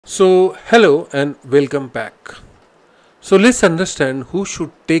So hello and welcome back. So let's understand who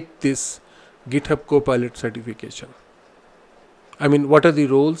should take this GitHub Copilot certification. I mean, what are the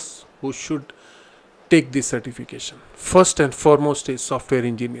roles who should take this certification? First and foremost is software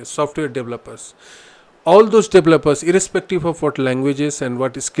engineers, software developers. All those developers, irrespective of what languages and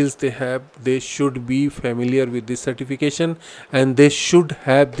what skills they have, they should be familiar with this certification, and they should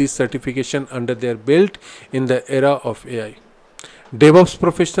have this certification under their belt in the era of AI. DevOps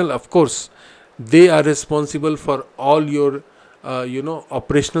professional, of course, they are responsible for all your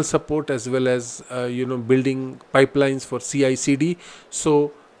operational support, as well as building pipelines for CI/CD.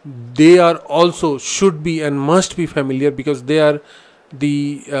 So they are also should be and must be familiar, because they are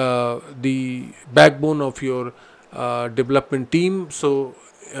the backbone of your development team. So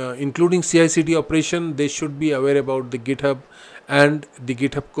including CI/CD operation, they should be aware about the GitHub and the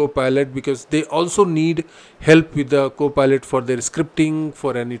GitHub Copilot, because they also need help with the Copilot for their scripting,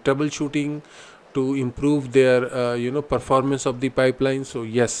 for any troubleshooting, to improve their performance of the pipeline. So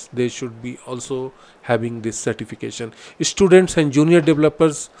yes, they should be also having this certification. Students and junior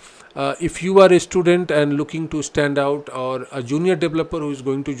developers, if you are a student and looking to stand out, or a junior developer who is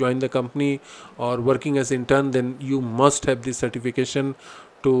going to join the company or working as intern, then you must have this certification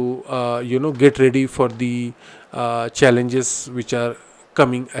to get ready for the challenges which are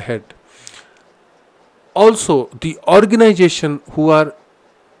coming ahead. Also, the organization who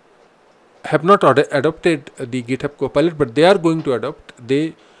have not adopted the GitHub Copilot, but they are going to adopt,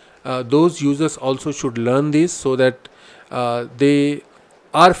 those users also should learn this, so that they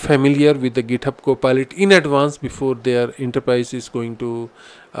are familiar with the GitHub Copilot in advance before their enterprise is going to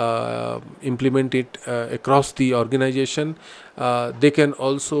implement it across the organization. They can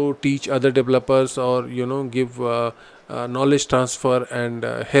also teach other developers, or give knowledge transfer and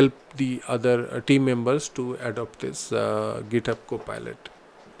help the other team members to adopt this GitHub Copilot.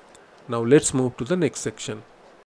 Now let's move to the next section.